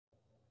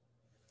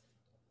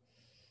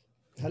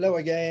Hello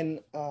again.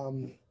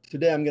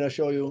 Today I'm going to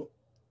show you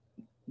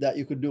that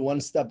you could do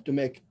one step to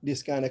make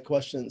these kind of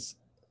questions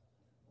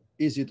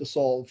easy to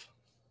solve.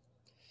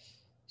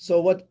 So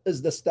what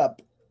is the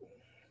step?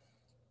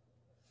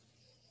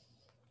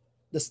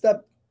 The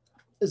step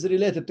is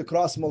related to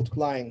cross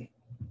multiplying.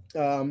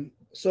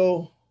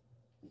 So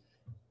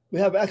we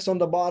have x on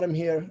the bottom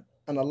here,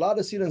 and a lot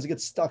of students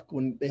get stuck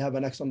when they have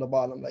an x on the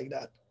bottom like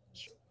that.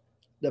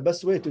 The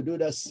best way to do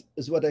this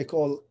is what I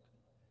call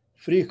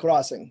free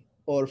crossing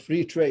or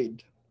free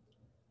trade.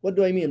 What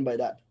do I mean by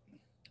that?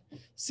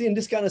 See, in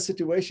this kind of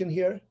situation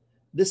here,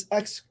 this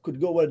x could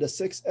go where the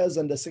 6 is,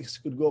 and the 6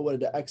 could go where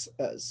the x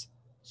is.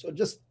 So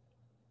just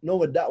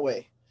know it that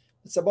way.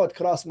 It's about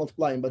cross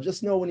multiplying, but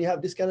just know when you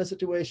have this kind of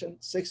situation,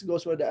 6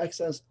 goes where the x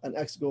is, and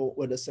x go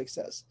where the 6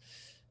 is.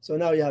 So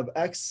now you have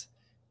x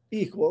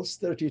equals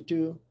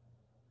 32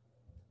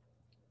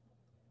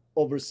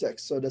 over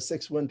 6. So the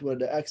 6 went where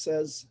the x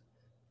is,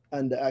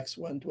 and the x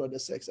went where the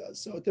 6 is.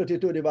 So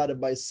 32 divided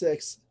by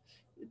 6,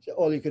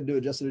 all you can do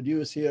is just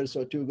reduce here.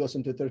 So 2 goes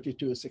into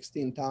 32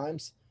 16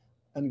 times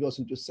and goes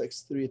into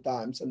 6 3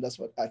 times, and that's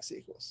what x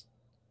equals.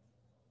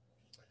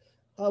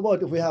 How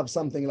about if we have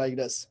something like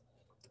this?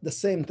 The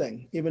same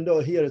thing, even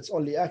though here it's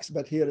only x,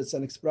 but here it's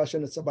an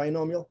expression, it's a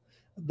binomial.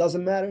 It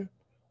doesn't matter.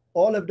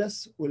 All of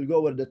this will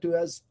go where the 2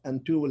 is,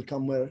 and 2 will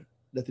come where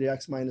the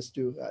 3x minus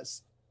 2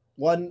 is.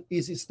 One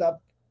easy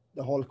step,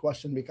 the whole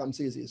question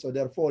becomes easy. So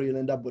therefore, you'll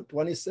end up with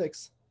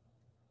 26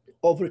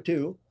 over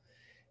 2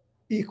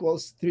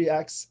 equals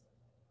 3x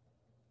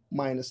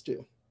minus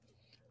 2.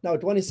 Now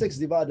 26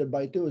 divided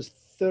by 2 is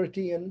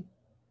 13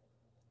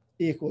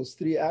 equals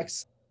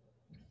 3x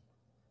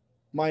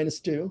minus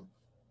 2.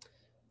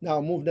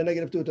 Now move the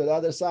negative 2 to the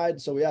other side.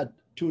 So we add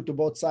 2 to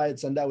both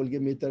sides, and that will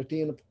give me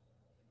 13.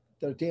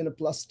 13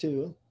 plus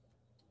 2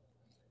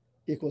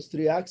 equals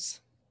 3x.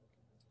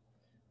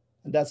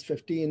 And that's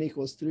 15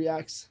 equals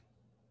 3x.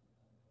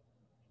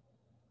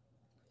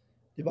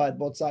 Divide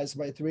both sides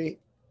by 3.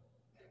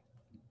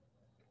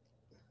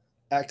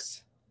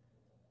 X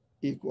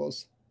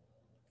equals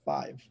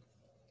 5.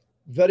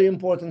 Very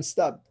important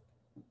step.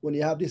 When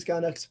you have this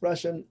kind of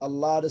expression, a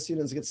lot of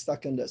students get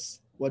stuck in this.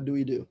 What do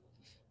we do?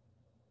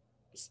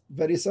 It's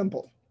very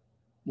simple.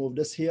 Move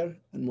this here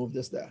and move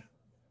this there.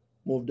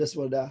 Move this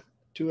where the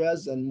 2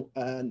 is and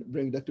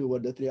bring the 2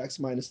 where the 3x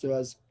minus 2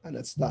 is, and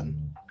it's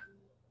done.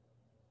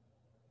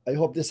 I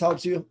hope this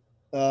helps you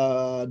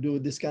do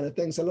this kind of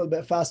things a little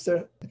bit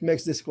faster. It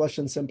makes this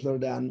question simpler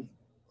than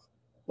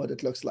what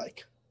it looks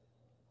like.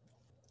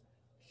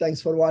 Thanks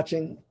for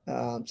watching.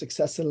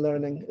 Success in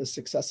learning is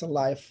success in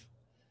life.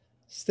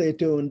 Stay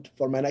tuned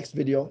for my next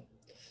video.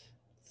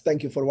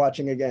 Thank you for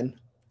watching again.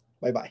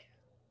 Bye-bye.